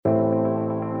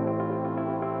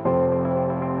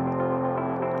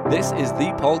This is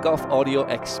the Paul Goff Audio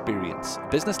Experience,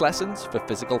 business lessons for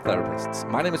physical therapists.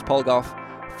 My name is Paul Goff,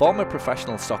 former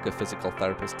professional soccer physical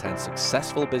therapist turned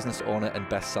successful business owner and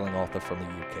best-selling author from the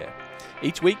UK.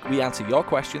 Each week we answer your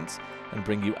questions and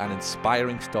bring you an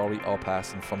inspiring story or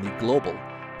person from the global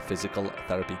physical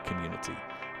therapy community.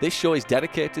 This show is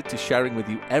dedicated to sharing with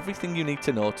you everything you need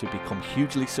to know to become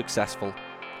hugely successful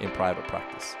in private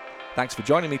practice. Thanks for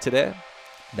joining me today.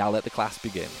 Now let the class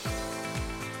begin.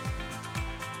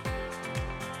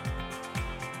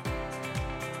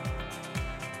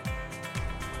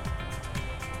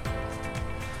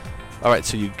 Alright,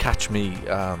 so you catch me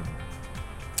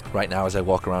right now as I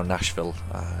walk around Nashville,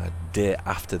 day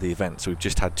after the event. So we've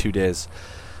just had 2 days,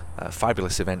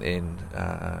 fabulous event in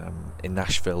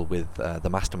Nashville with the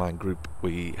Mastermind group.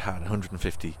 We had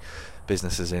 150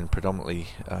 businesses in, predominantly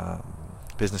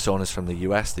business owners from the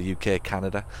US, the UK,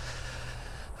 Canada.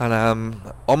 And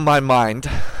on my mind,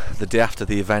 the day after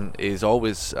the event is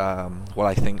always what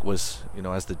I think was,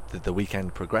 as the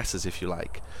weekend progresses, if you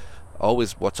like.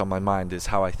 Always what's on my mind is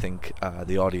how I think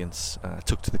the audience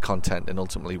took to the content, and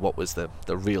ultimately what was the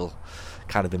real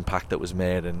kind of impact that was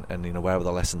made, and where were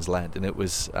the lessons learned. And it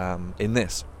was in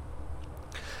this,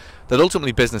 that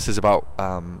ultimately business is about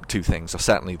two things, or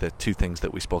certainly the two things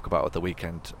that we spoke about at the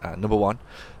weekend. Number one,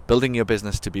 building your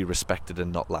business to be respected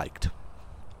and not liked.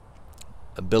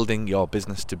 Building your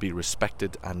business to be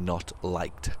respected and not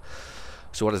liked.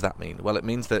 So what does that mean? Well, it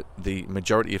means that the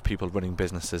majority of people running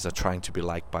businesses are trying to be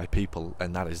liked by people,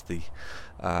 and that is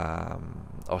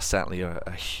or certainly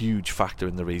a huge factor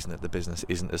in the reason that the business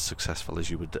isn't as successful as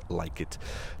you would like it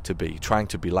to be. Trying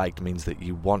to be liked means that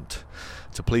you want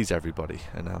to please everybody,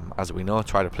 and as we know,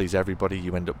 try to please everybody,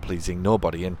 you end up pleasing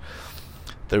nobody. And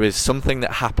there is something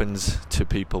that happens to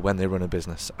people when they run a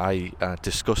business. I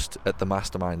discussed at the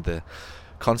Mastermind the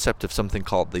concept of something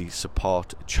called the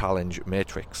support challenge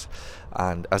matrix,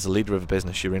 and as a leader of a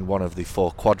business, you're in one of the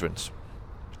four quadrants.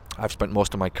 I've spent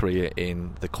most of my career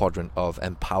in the quadrant of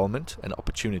empowerment and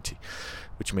opportunity,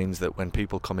 which means that when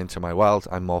people come into my world,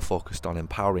 I'm more focused on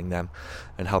empowering them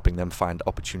and helping them find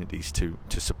opportunities to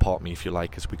support me, if you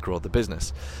like, as we grow the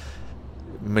business.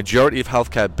 Majority of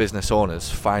healthcare business owners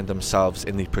find themselves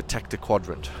in the protector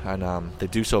quadrant, and they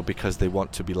do so because they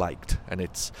want to be liked, and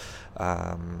it's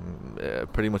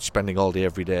pretty much spending all day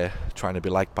every day trying to be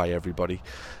liked by everybody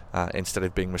instead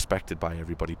of being respected by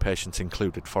everybody, patients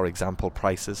included. For example,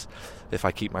 prices. If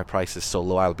I keep my prices so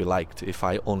low, I'll be liked. If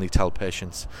I only tell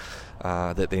patients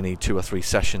that they need 2 or 3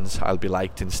 sessions, I'll be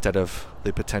liked, instead of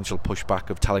the potential pushback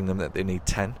of telling them that they need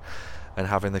 10 and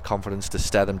having the confidence to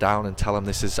stare them down and tell them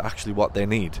this is actually what they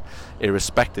need,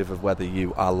 irrespective of whether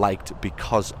you are liked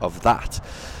because of that.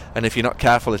 And if you're not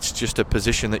careful, it's just a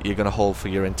position that you're going to hold for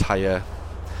your entire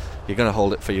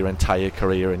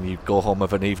career, and you go home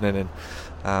of an evening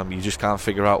and you just can't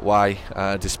figure out why,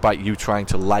 despite you trying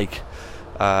to like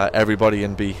everybody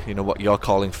and be what you're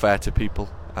calling fair to people,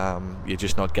 you're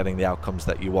just not getting the outcomes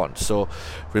that you want. So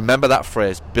remember that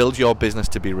phrase, build your business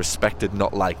to be respected,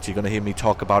 not liked. You're going to hear me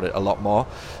talk about it a lot more,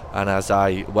 and as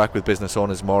I work with business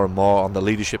owners more and more on the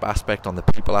leadership aspect, on the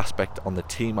people aspect, on the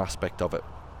team aspect of it.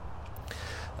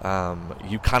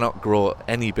 You cannot grow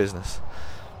any business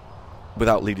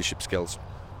without leadership skills.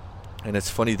 And it's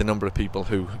funny the number of people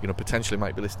who potentially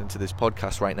might be listening to this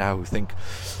podcast right now who think,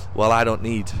 well, I don't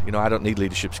need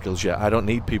leadership skills yet, I don't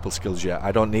need people skills yet,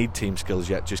 I don't need team skills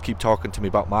yet, just keep talking to me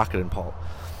about marketing, Paul.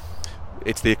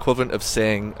 It's the equivalent of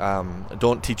saying,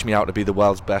 don't teach me how to be the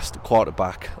world's best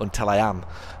quarterback until I am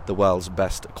the world's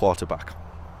best quarterback.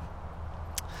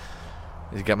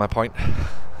 Did you get my point?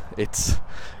 It's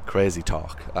crazy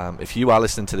talk. If you are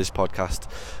listening to this podcast,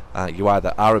 you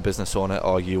either are a business owner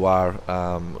or you are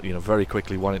very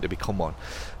quickly wanting to become one.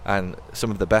 And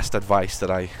some of the best advice that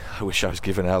I wish I was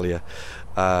given earlier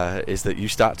is that you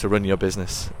start to run your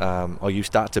business, or you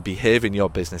start to behave in your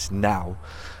business now,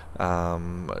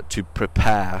 to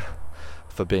prepare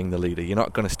for being the leader. You're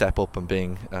not going to step up and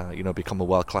become a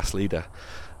world-class leader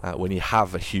when you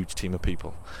have a huge team of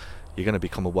people. You're going to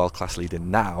become a world-class leader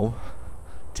now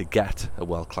to get a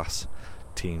world-class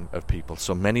team of people.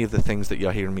 So many of the things that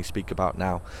you're hearing me speak about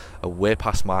now are way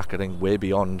past marketing, way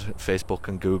beyond Facebook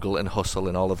and Google and hustle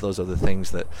and all of those other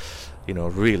things that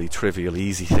really trivial,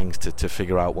 easy things to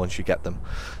figure out once you get them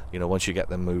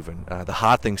moving. The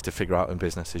hard things to figure out in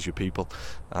business is your people,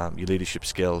 your leadership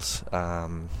skills,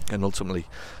 and ultimately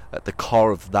at the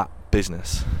core of that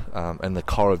business, and the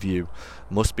core of you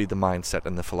must be the mindset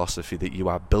and the philosophy that you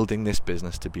are building this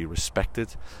business to be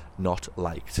respected, not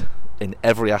liked. In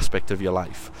every aspect of your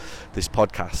life, this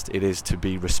podcast, it is to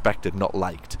be respected, not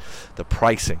liked. The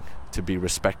pricing, Music to be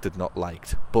respected, not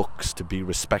liked. Books to be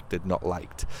respected, not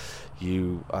liked.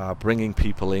 You are bringing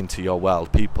people into your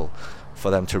world, people, for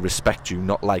them to respect you,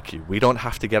 not like you. We don't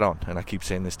have to get on, and I keep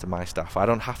saying this to my staff. I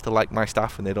don't have to like my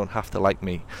staff, and they don't have to like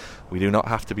me. We do not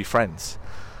have to be friends,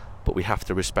 but we have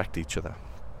to respect each other.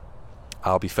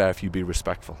 I'll be fair if you be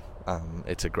respectful.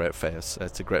 It's a great phase.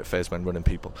 It's a great phase when running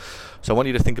people. So I want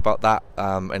you to think about that.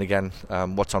 And again,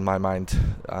 what's on my mind,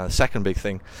 second big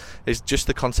thing, is just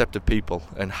the concept of people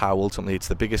and how ultimately it's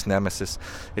the biggest nemesis.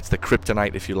 It's the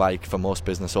kryptonite, if you like, for most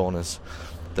business owners.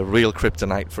 The real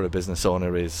kryptonite for a business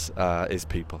owner is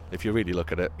people. If you really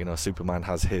look at it, Superman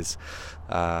has his,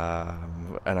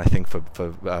 and I think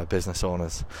for business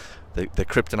owners, the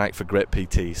kryptonite for great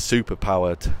PTs, super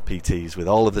powered PTs with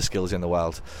all of the skills in the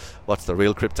world. What's the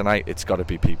real kryptonite? It's got to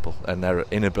be people and their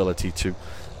inability to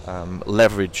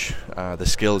leverage the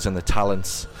skills and the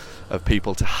talents of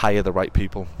people to hire the right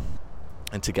people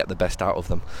and to get the best out of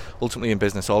them. Ultimately in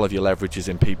business, all of your leverage is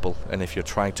in people, and if you're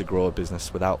trying to grow a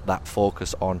business without that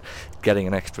focus on getting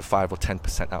an extra 5 or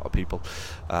 10% out of people,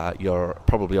 you're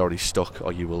probably already stuck,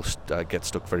 or you will get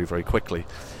stuck very, very quickly.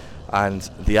 And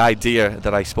the idea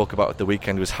that I spoke about at the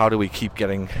weekend was, how do we keep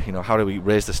getting, how do we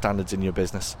raise the standards in your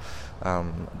business?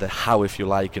 The how, if you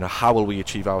like, how will we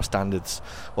achieve our standards?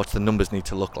 What's the numbers need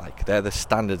to look like? They're the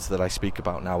standards that I speak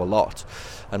about now a lot.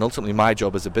 And ultimately my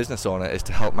job as a business owner is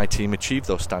to help my team achieve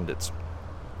those standards.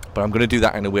 But I'm going to do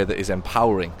that in a way that is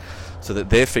empowering, so that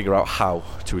they figure out how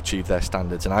to achieve their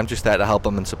standards. And I'm just there to help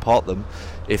them and support them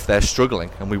if they're struggling.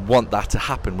 And we want that to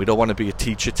happen. We don't want to be a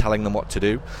teacher telling them what to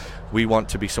do. We want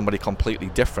to be somebody completely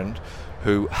different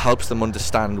who helps them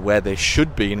understand where they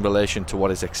should be in relation to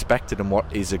what is expected and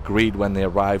what is agreed when they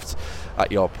arrived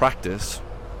at your practice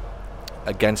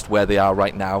against where they are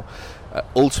right now.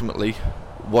 Ultimately,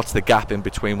 what's the gap in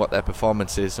between what their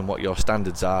performance is and what your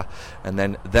standards are, and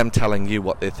then them telling you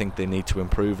what they think they need to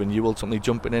improve, and you ultimately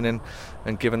jumping in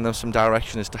and giving them some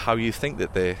direction as to how you think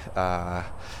that they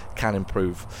can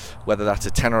improve, whether that's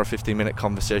a 10 or a 15 minute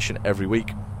conversation every week.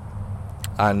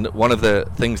 And one of the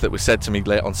things that was said to me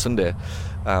late on Sunday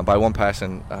by one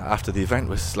person after the event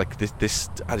was like, this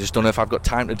I just don't know if I've got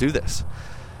time to do this.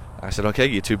 I said, okay,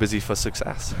 you're too busy for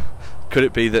success. Could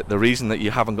it be that the reason that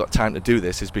you haven't got time to do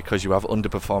this is because you have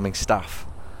underperforming staff?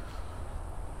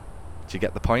 Do you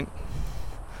get the point?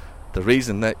 The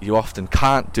reason that you often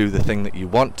can't do the thing that you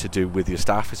want to do with your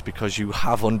staff is because you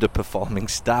have underperforming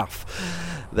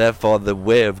staff. Therefore, the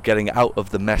way of getting out of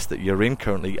the mess that you're in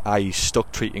currently, i.e.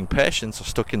 stuck treating patients or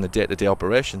stuck in the day-to-day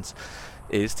operations,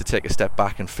 is to take a step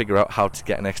back and figure out how to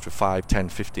get an extra 5, 10,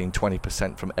 15,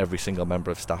 20% from every single member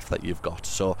of staff that you've got.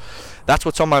 So that's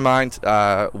what's on my mind.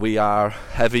 We are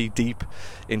heavy deep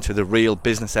into the real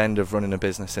business end of running a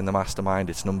business in the mastermind.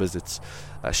 It's numbers, it's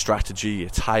strategy,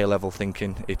 it's higher level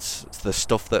thinking, it's the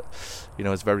stuff that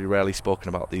is very rarely spoken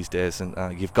about these days,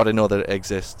 and you've got to know that it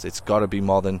exists. It's got to be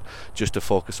more than just a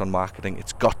focus on marketing.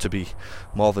 It's got to be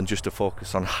more than just a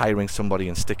focus on hiring somebody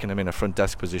and sticking them in a front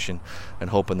desk position and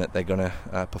hoping that they're going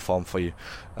to perform for you.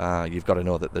 You've got to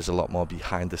know that there's a lot more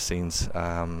behind the scenes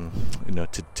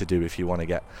to do if you want to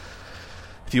get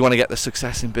the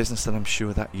success in business that I'm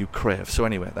sure that you crave. So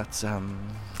anyway, that's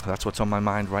what's on my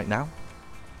mind right now.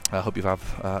 I hope you have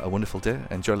a wonderful day.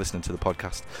 Enjoy listening to the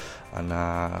podcast,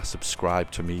 and subscribe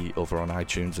to me over on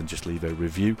iTunes, and just leave a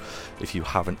review if you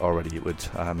haven't already. It would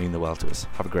mean the world to us.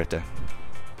 Have a great day.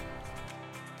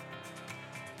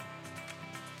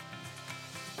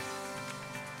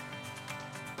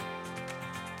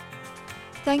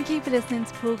 Thank you for listening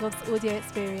to Paul Goff's audio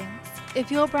experience.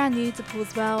 If you're brand new to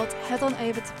Paul's world, head on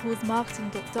over to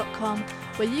paulsmarketingbook.com,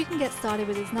 where you can get started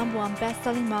with his #1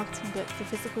 best-selling marketing book for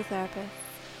physical therapists.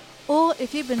 Or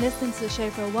if you've been listening to the show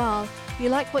for a while, you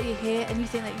like what you hear and you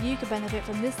think that you could benefit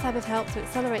from this type of help to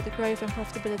accelerate the growth and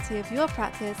profitability of your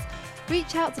practice,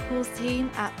 reach out to Paul's team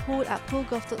at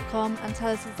paul@paulgoff.com and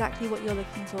tell us exactly what you're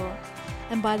looking for.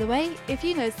 And by the way, if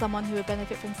you know someone who would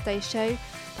benefit from today's show,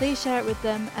 please share it with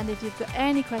them. And if you've got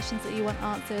any questions that you want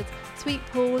answered, tweet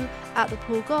Paul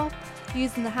 @thepaulgoff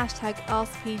using the hashtag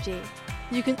AskPG.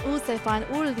 You can also find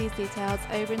all of these details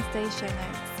over in today's show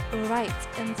notes. Alright,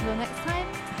 until next time,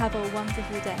 have a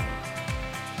wonderful day.